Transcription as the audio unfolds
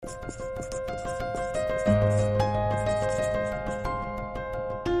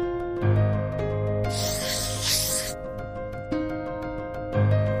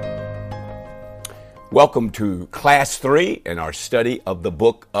Welcome to Class 3 in our study of the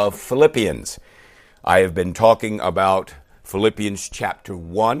book of Philippians. I have been talking about Philippians chapter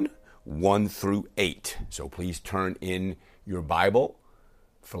 1, 1 through 8. So please turn in your Bible,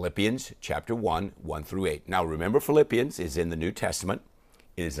 Philippians chapter 1, 1 through 8. Now remember, Philippians is in the New Testament.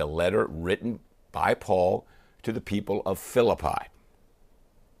 It is a letter written by Paul to the people of Philippi.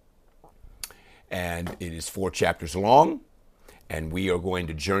 And it is 4 chapters long. And we are going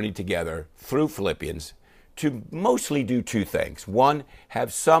to journey together through Philippians to mostly do two things. One,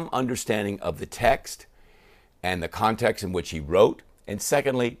 have some understanding of the text and the context in which he wrote. And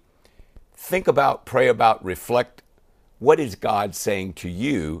secondly, think about, pray about, reflect, what is God saying to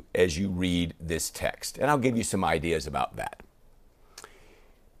you as you read this text? And I'll give you some ideas about that.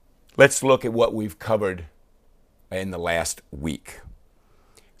 Let's look at what we've covered in the last week.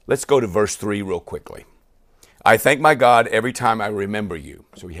 Let's go to verse 3 real quickly. I thank my God every time I remember you.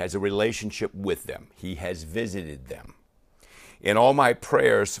 So he has a relationship with them. He has visited them. In all my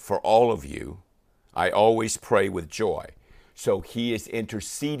prayers for all of you, I always pray with joy. So he is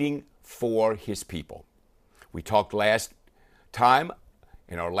interceding for his people. We talked last time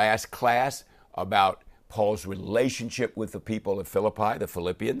in our last class about Paul's relationship with the people of Philippi, the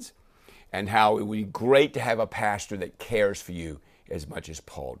Philippians, and how it would be great to have a pastor that cares for you as much as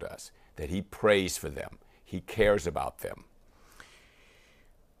Paul does, that he prays for them. He cares about them.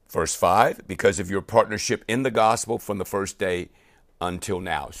 Verse 5, because of your partnership in the gospel from the first day until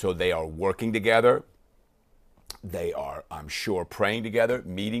now. So they are working together. They are, I'm sure, praying together,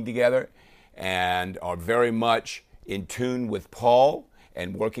 meeting together, and are very much in tune with Paul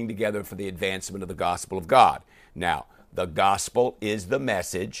and working together for the advancement of the gospel of God. Now, the gospel is the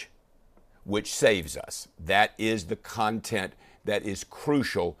message which saves us. That is the content that is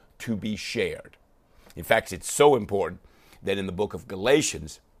crucial to be shared. In fact, it's so important that in the book of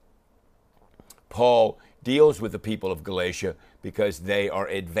Galatians, Paul deals with the people of Galatia because they are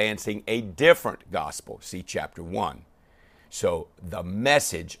advancing a different gospel. See chapter 1. So the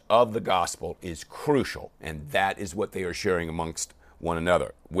message of the gospel is crucial, and that is what they are sharing amongst one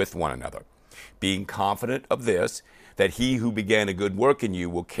another, with one another. Being confident of this, that he who began a good work in you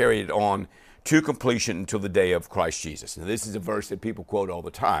will carry it on to completion until the day of Christ Jesus. Now, this is a verse that people quote all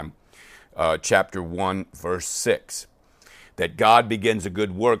the time. Chapter 1, verse 6, that God begins a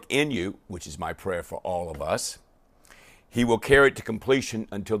good work in you, which is my prayer for all of us. He will carry it to completion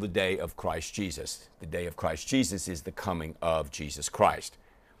until the day of Christ Jesus. The day of Christ Jesus is the coming of Jesus Christ.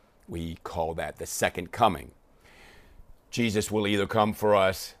 We call that the second coming. Jesus will either come for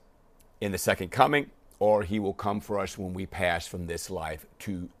us in the second coming, or he will come for us when we pass from this life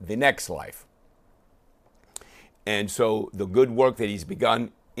to the next life. And so the good work that he's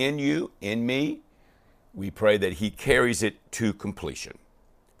begun in you, in me, we pray that he carries it to completion.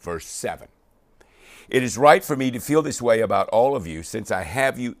 Verse 7. It is right for me to feel this way about all of you since I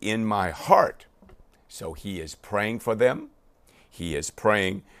have you in my heart. So he is praying for them. He is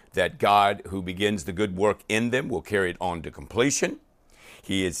praying that God who begins the good work in them will carry it on to completion.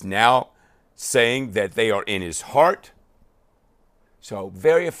 He is now saying that they are in his heart. So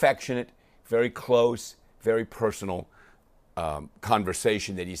very affectionate, very close, very personal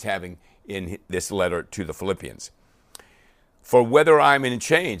conversation that he's having in this letter to the Philippians. For whether I'm in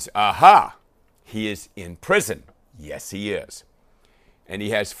chains, he is in prison. Yes, he is. And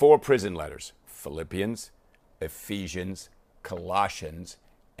he has 4 prison letters: Philippians, Ephesians, Colossians,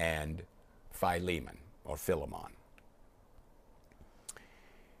 and Philemon, or Philemon.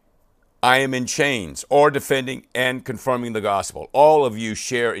 I am in chains, or defending and confirming the gospel. All of you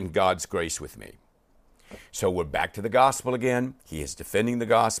share in God's grace with me. So we're back to the gospel again. He is defending the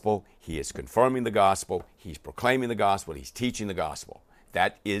gospel. He is confirming the gospel. He's proclaiming the gospel. He's teaching the gospel.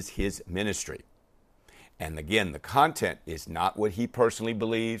 That is his ministry. And again, the content is not what he personally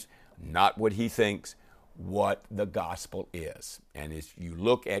believes, not what he thinks, what the gospel is. And as you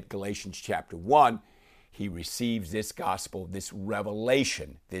look at Galatians chapter 1, he receives this gospel, this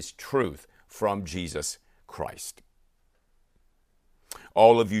revelation, this truth from Jesus Christ.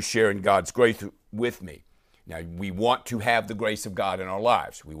 All of you share in God's grace with me. Now, we want to have the grace of God in our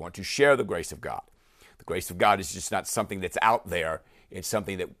lives. We want to share the grace of God. The grace of God is just not something that's out there. It's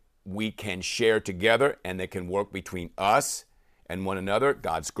something that we can share together and that can work between us and one another.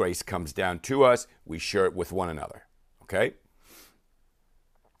 God's grace comes down to us. We share it with one another. Okay?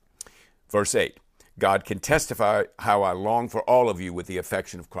 Verse 8. God can testify how I long for all of you with the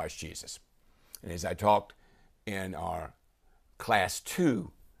affection of Christ Jesus. And as I talked in our class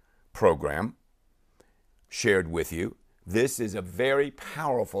 2 program shared with you. This is a very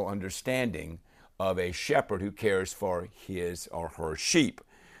powerful understanding of a shepherd who cares for his or her sheep,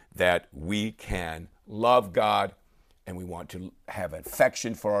 that we can love God and we want to have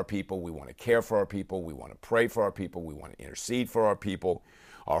affection for our people. We want to care for our people. We want to pray for our people. We want to intercede for our people.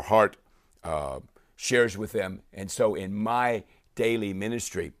 Our heart shares with them. And so in my daily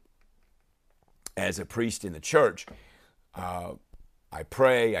ministry as a priest in the church, I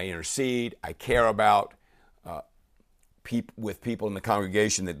pray, I intercede, I care about with people in the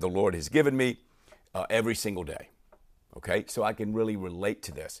congregation that the Lord has given me every single day. Okay, so I can really relate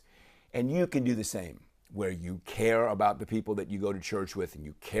to this. And you can do the same, where you care about the people that you go to church with, and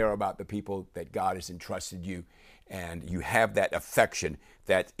you care about the people that God has entrusted you, and you have that affection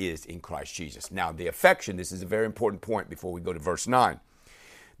that is in Christ Jesus. Now, the affection, this is a very important point before we go to verse 9.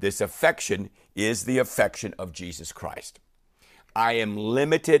 This affection is the affection of Jesus Christ. I am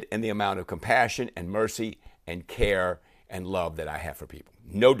limited in the amount of compassion and mercy and care and love that I have for people.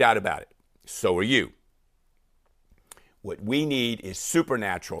 No doubt about it. So are you. What we need is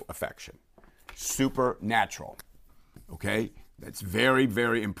supernatural affection. Supernatural. Okay? That's very,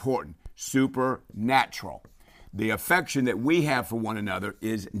 very important. Supernatural. The affection that we have for one another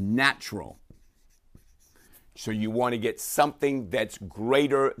is natural. So you want to get something that's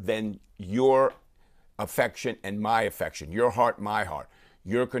greater than your affection and my affection. Your heart, my heart.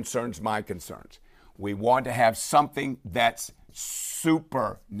 Your concerns, my concerns. We want to have something that's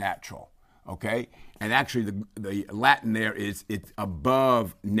supernatural. Okay? And actually the Latin there is it's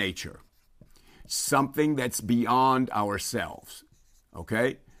above nature. Something that's beyond ourselves.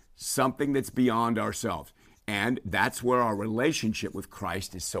 Okay? Something that's beyond ourselves. And that's where our relationship with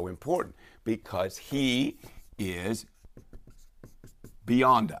Christ is so important, because he is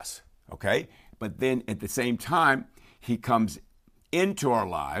beyond us. Okay? But then at the same time, he comes into our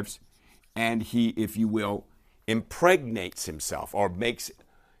lives and he, if you will, impregnates himself or makes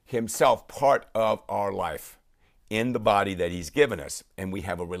himself part of our life in the body that he's given us, and we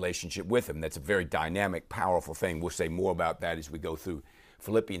have a relationship with him. That's a very dynamic, powerful thing. We'll say more about that as we go through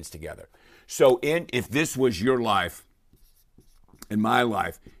Philippians together. So if this was your life and my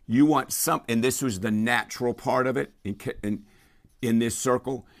life, you want and this was the natural part of it in this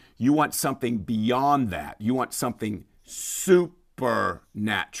circle, you want something beyond that. You want something supernatural.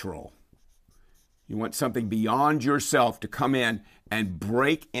 You want something beyond yourself to come in and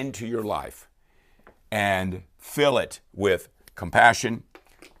break into your life and fill it with compassion,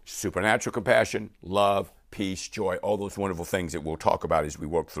 supernatural compassion, love, peace, joy, all those wonderful things that we'll talk about as we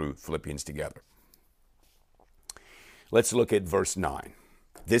work through Philippians together. Let's look at verse 9.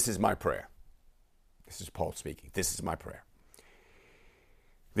 This is my prayer. This is Paul speaking. This is my prayer.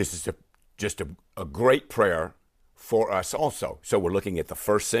 This is just a great prayer for us also. So we're looking at the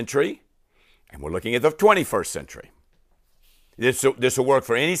first century and we're looking at the 21st century. This will work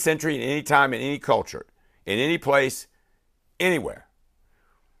for any century, in any time, in any culture, in any place, anywhere.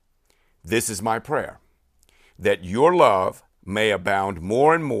 This is my prayer, that your love may abound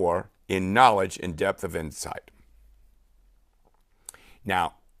more and more in knowledge and depth of insight.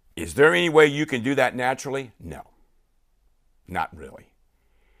 Now, is there any way you can do that naturally? No, not really.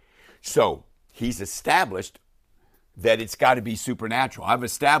 So he's established that it's got to be supernatural. I've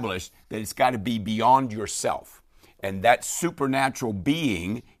established that it's got to be beyond yourself. And that supernatural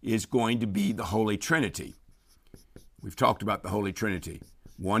being is going to be the Holy Trinity. We've talked about the Holy Trinity.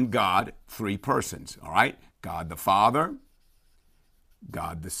 One God, three persons, all right? God the Father,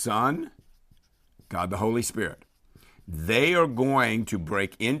 God the Son, God the Holy Spirit. They are going to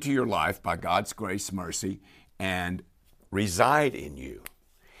break into your life by God's grace, mercy, and reside in you.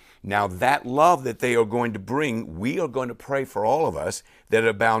 Now, that love that they are going to bring, we are going to pray for all of us that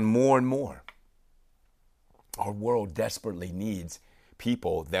abound more and more. Our world desperately needs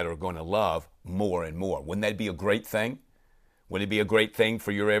people that are going to love more and more. Wouldn't that be a great thing? Wouldn't it be a great thing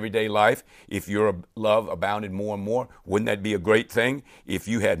for your everyday life if your love abounded more and more? Wouldn't that be a great thing if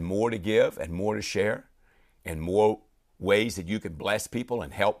you had more to give and more to share and more ways that you could bless people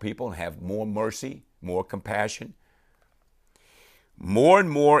and help people and have more mercy, more compassion? More and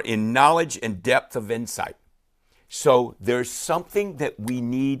more in knowledge and depth of insight. So there's something that we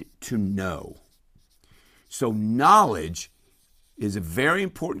need to know. So knowledge is a very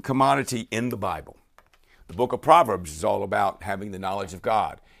important commodity in the Bible. The book of Proverbs is all about having the knowledge of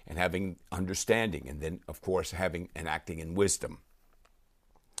God and having understanding, and then, of course, having and acting in wisdom.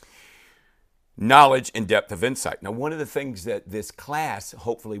 Knowledge and depth of insight. Now, one of the things that this class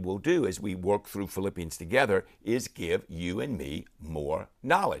hopefully will do as we work through Philippians together is give you and me more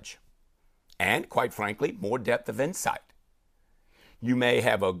knowledge and, quite frankly, more depth of insight. You may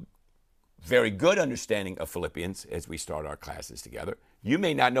have a very good understanding of Philippians as we start our classes together. You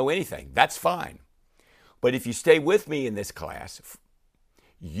may not know anything. That's fine. But if you stay with me in this class,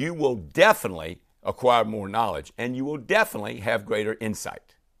 you will definitely acquire more knowledge, and you will definitely have greater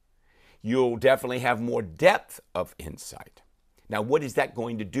insight. You'll definitely have more depth of insight. Now, what is that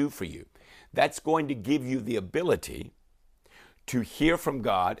going to do for you? That's going to give you the ability to hear from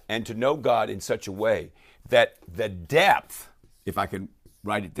God and to know God in such a way that the depth, if I can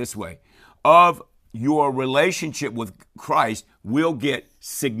write it this way, of your relationship with Christ will get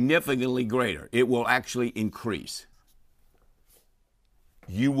significantly greater. It will actually increase.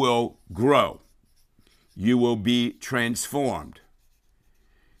 You will grow. You will be transformed.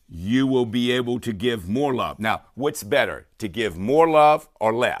 You will be able to give more love. Now, what's better, to give more love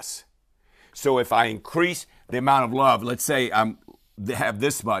or less? So if I increase the amount of love, let's say I have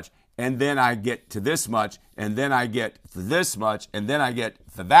this much, and then I get to this much, and then I get to this much, and then I get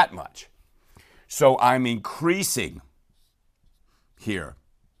to that much. So I'm increasing here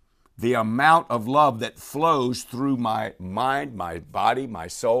the amount of love that flows through my mind, my body, my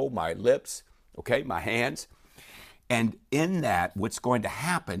soul, my lips, okay, my hands. And in that, what's going to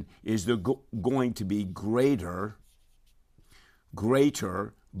happen is there's going to be greater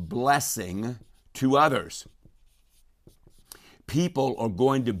blessing to others. People are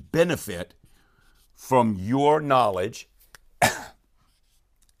going to benefit from your knowledge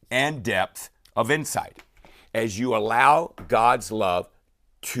and depth of insight as you allow God's love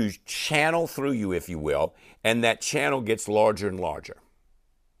to channel through you, if you will, and that channel gets larger and larger.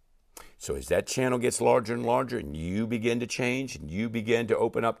 So as that channel gets larger and larger and you begin to change and you begin to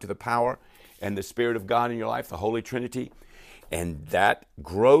open up to the power and the Spirit of God in your life, the Holy Trinity, and that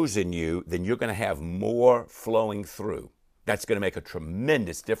grows in you, then you're going to have more flowing through. That's going to make a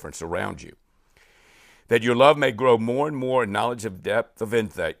tremendous difference around you. That your love may grow more and more in knowledge of depth of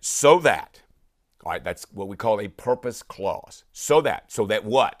insight, so that, all right, that's what we call a purpose clause. So that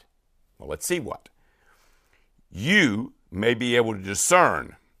what? Well, let's see what. You may be able to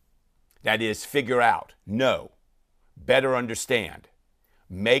discern, that is, figure out, know, better understand,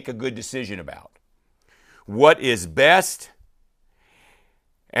 make a good decision about what is best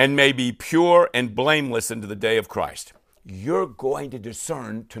and may be pure and blameless unto the day of Christ. You're going to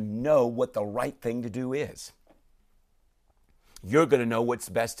discern to know what the right thing to do is. You're going to know what's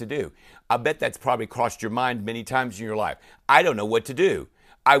best to do. I bet that's probably crossed your mind many times in your life. I don't know what to do.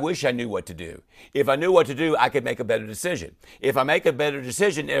 I wish I knew what to do. If I knew what to do, I could make a better decision. If I make a better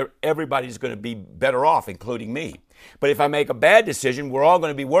decision, everybody's going to be better off, including me. But if I make a bad decision, we're all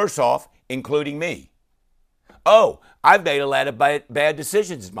going to be worse off, including me. Oh, I've made a lot of bad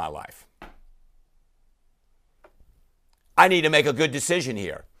decisions in my life. I need to make a good decision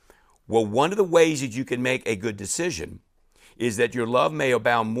here. Well, one of the ways that you can make a good decision is that your love may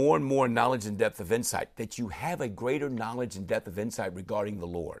abound more and more in knowledge and depth of insight, that you have a greater knowledge and depth of insight regarding the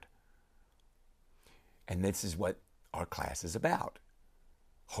Lord. And this is what our class is about.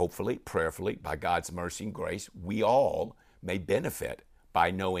 Hopefully, prayerfully, by God's mercy and grace, we all may benefit by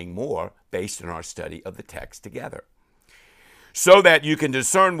knowing more based on our study of the text together. So that you can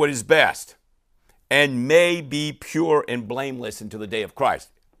discern what is best and may be pure and blameless until the day of Christ.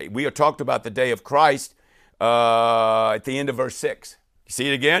 We have talked about the day of Christ at the end of verse 6. You see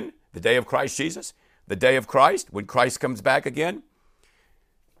it again? The day of Christ Jesus. The day of Christ, when Christ comes back again.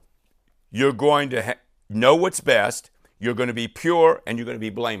 You're going to know what's best. You're going to be pure and you're going to be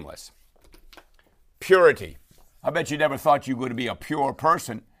blameless. Purity. I bet you never thought you were going to be a pure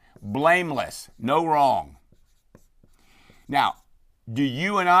person. Blameless. No wrong. Now, do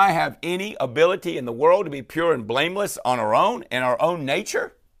you and I have any ability in the world to be pure and blameless on our own, in our own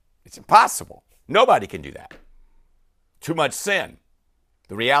nature? It's impossible. Nobody can do that. Too much sin.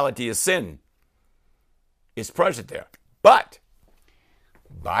 The reality is sin is present there. But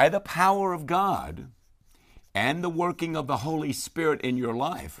by the power of God and the working of the Holy Spirit in your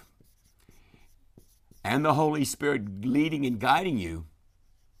life, and the Holy Spirit leading and guiding you,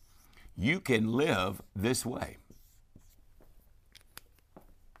 you can live this way.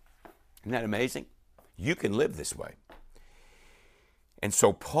 Isn't that amazing? You can live this way. And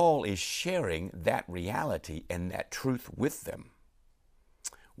so Paul is sharing that reality and that truth with them.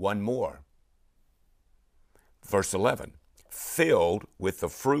 One more. Verse 11. Filled with the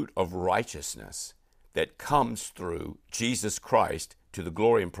fruit of righteousness that comes through Jesus Christ to the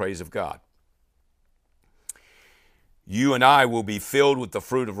glory and praise of God. You and I will be filled with the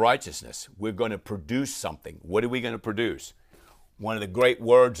fruit of righteousness. We're going to produce something. What are we going to produce? One of the great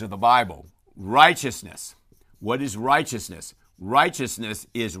words of the Bible, righteousness. What is righteousness? Righteousness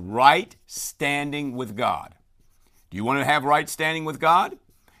is right standing with God. Do you want to have right standing with God?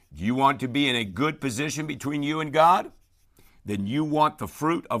 Do you want to be in a good position between you and God? Then you want the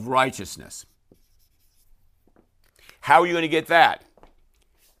fruit of righteousness. How are you going to get that?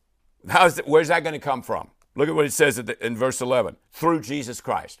 Where's that going to come from? Look at what it says in verse 11. Through Jesus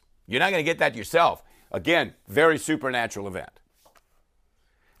Christ. You're not going to get that yourself. Again, very supernatural event.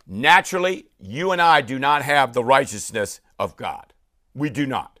 Naturally, you and I do not have the righteousness of God. We do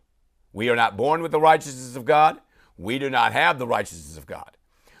not. We are not born with the righteousness of God. We do not have the righteousness of God.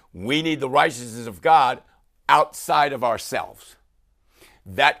 We need the righteousness of God outside of ourselves.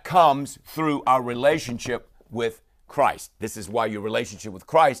 That comes through our relationship with Christ. This is why your relationship with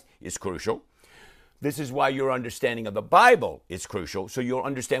Christ is crucial. This is why your understanding of the Bible is crucial, so you'll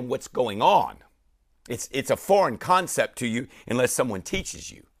understand what's going on. It's a foreign concept to you unless someone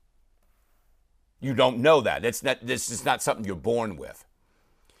teaches you. You don't know that. This is not something you're born with.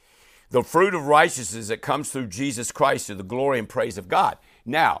 The fruit of righteousness that comes through Jesus Christ to the glory and praise of God.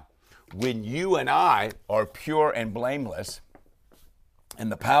 Now, when you and I are pure and blameless,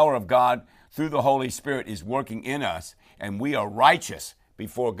 and the power of God through the Holy Spirit is working in us, and we are righteous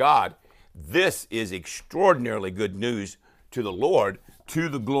before God, this is extraordinarily good news to the Lord, to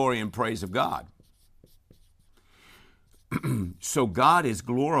the glory and praise of God. So God is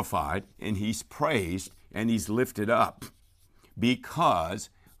glorified, and he's praised, and he's lifted up because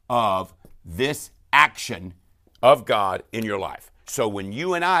of this action of God in your life. So when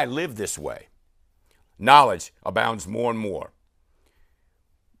you and I live this way, knowledge abounds more and more.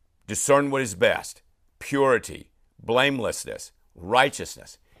 Discern what is best, purity, blamelessness,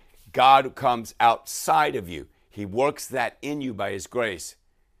 righteousness. God comes outside of you. He works that in you by his grace.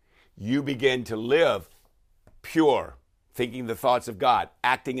 You begin to live pure, thinking the thoughts of God,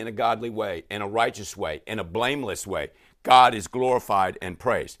 acting in a godly way, in a righteous way, in a blameless way. God is glorified and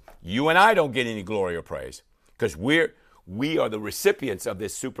praised. You and I don't get any glory or praise because we are the recipients of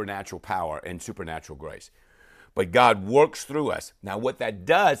this supernatural power and supernatural grace. But God works through us. Now, what that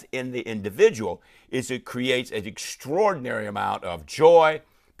does in the individual is it creates an extraordinary amount of joy,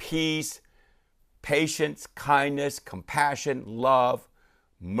 peace, patience, kindness, compassion, love,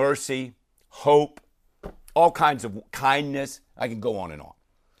 mercy, hope, all kinds of kindness. I can go on and on.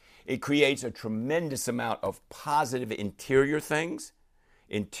 It creates a tremendous amount of positive interior things,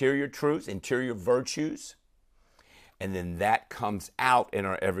 interior truths, interior virtues, and then that comes out in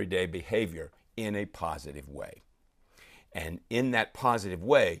our everyday behavior in a positive way. And in that positive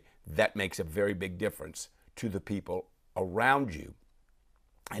way, that makes a very big difference to the people around you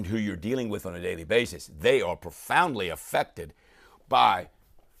and who you're dealing with on a daily basis. They are profoundly affected by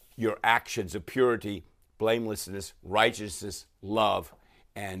your actions of purity, blamelessness, righteousness, love,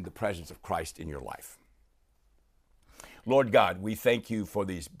 and the presence of Christ in your life. Lord God, we thank you for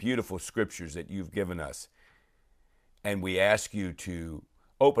these beautiful scriptures that you've given us. And we ask you to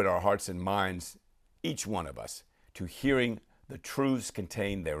open our hearts and minds, each one of us, to hearing the truths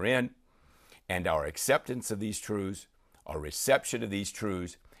contained therein, and our acceptance of these truths, our reception of these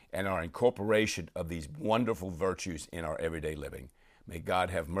truths, and our incorporation of these wonderful virtues in our everyday living. May God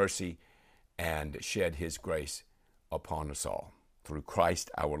have mercy and shed his grace upon us all. Through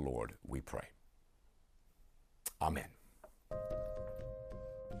Christ our Lord, we pray. Amen.